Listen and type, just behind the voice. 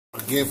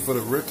Again, for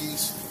the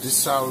rookies, this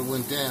is how it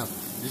went down.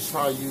 This is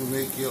how you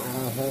make your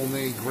own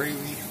homemade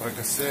gravy. Like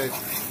I said,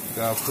 you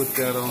gotta put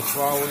that on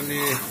flour in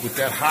there with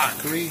that hot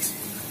grease.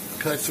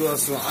 Cut you up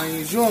some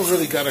onions. You don't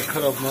really gotta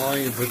cut up no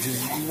onions, but you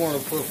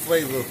want to put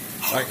flavor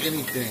like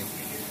anything.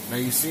 Now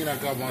you seen I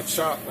got my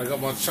chops,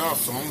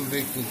 so I'm gonna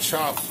make them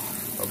chops.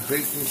 I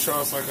bake them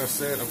chops, like I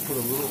said. I put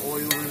a little oil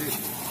in it,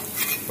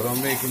 but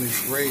I'm making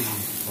this gravy.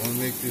 I'm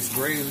gonna make this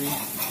gravy,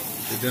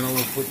 and then I'm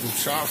gonna put them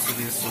chops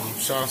in it, so the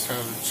chops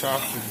have the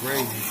chops and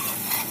gravy.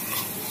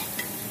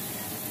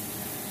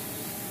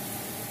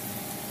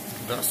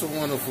 That's a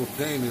wonderful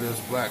thing that us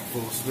black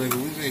folks, nigga.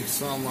 We make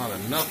something out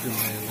of nothing,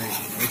 man.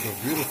 Make a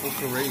beautiful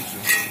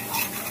creation.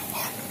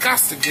 Got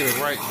to get it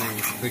right,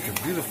 man. Make a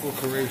beautiful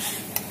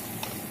creation.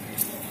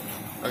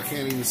 I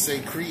can't even say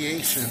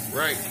creation,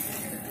 right?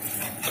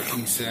 I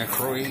keep saying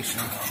Croatian.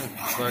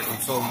 It's like I'm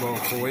talking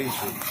about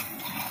Croatia.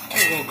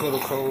 I'm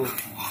gonna go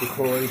to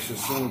Croatia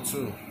soon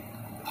too.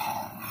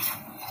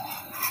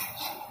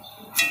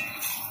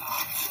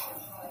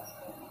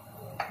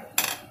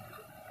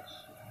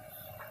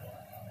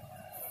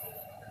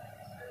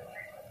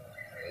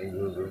 A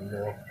little bit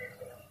more.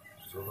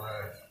 So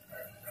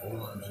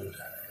oranges.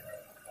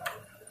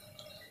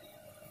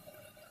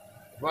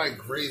 Like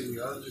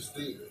gravy, I just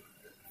think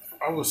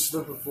I was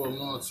slipping for a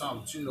long time,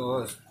 but you know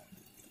us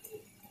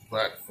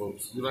black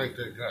folks, we like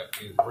that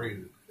goddamn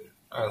gravy.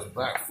 Us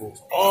black folks,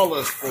 all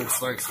us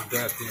folks like some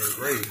goddamn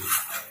gravy.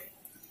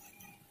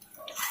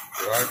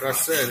 But like I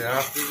said,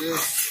 after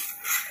this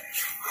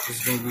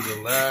is gonna be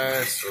the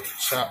last of the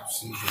chop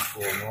season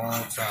for a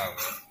long time,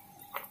 man.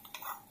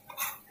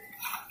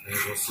 You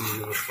ain't gonna see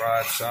with a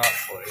fried chop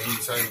or any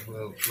type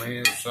of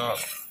lamb chop,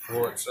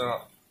 pork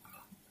chop.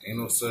 Ain't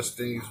no such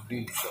thing as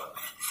beef chop.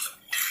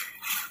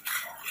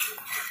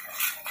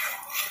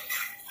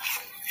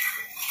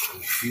 So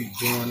keep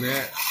doing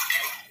that.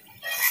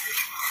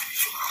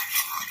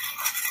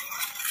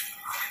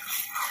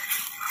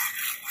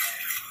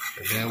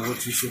 And then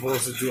what you're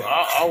supposed to do,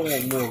 I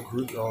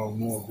want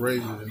more gravy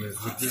than this,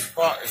 but this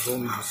pot is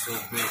only so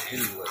big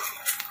anyway.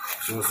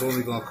 So it's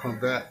only gonna come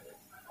back.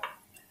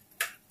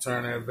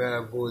 Turn that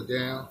bad boy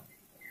down.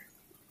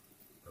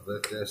 And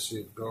let that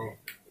shit go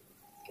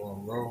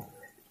on low.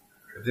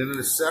 And then in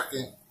a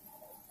second,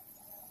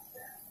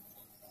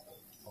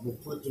 I'm gonna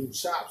put them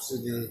chops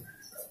in there.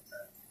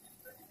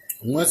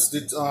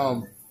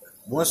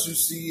 Once you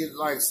see it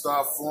like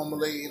start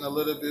formulating a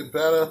little bit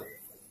better,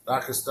 I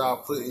can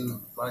start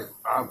putting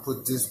I'll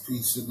put this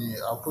piece in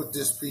there. I'll put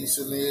this piece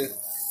in there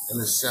in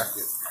a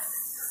second.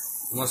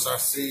 Once I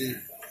see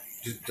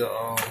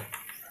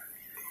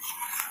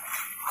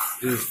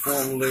is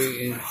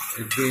formulating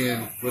and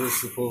being what it's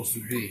supposed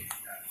to be.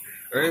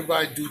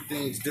 Everybody do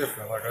things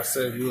different. Like I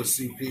said, you'll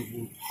see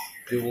people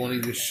that won't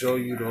even show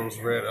you those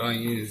red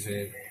onions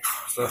and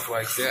stuff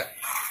like that.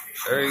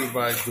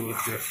 Everybody do it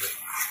different.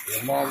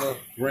 Your mama,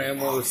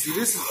 grandmother. See,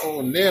 this is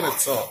old Nana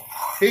talk.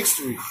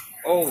 History.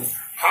 Old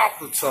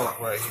Hopper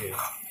talk right here.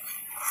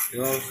 You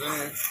know what I'm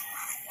saying?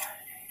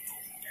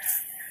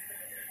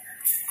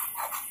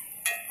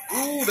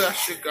 Ooh, that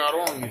shit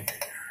got on me.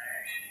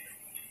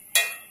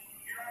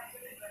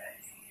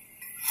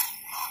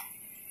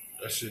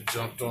 That shit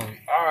jumped on me.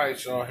 All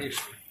right, y'all.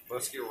 History.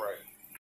 Let's get right.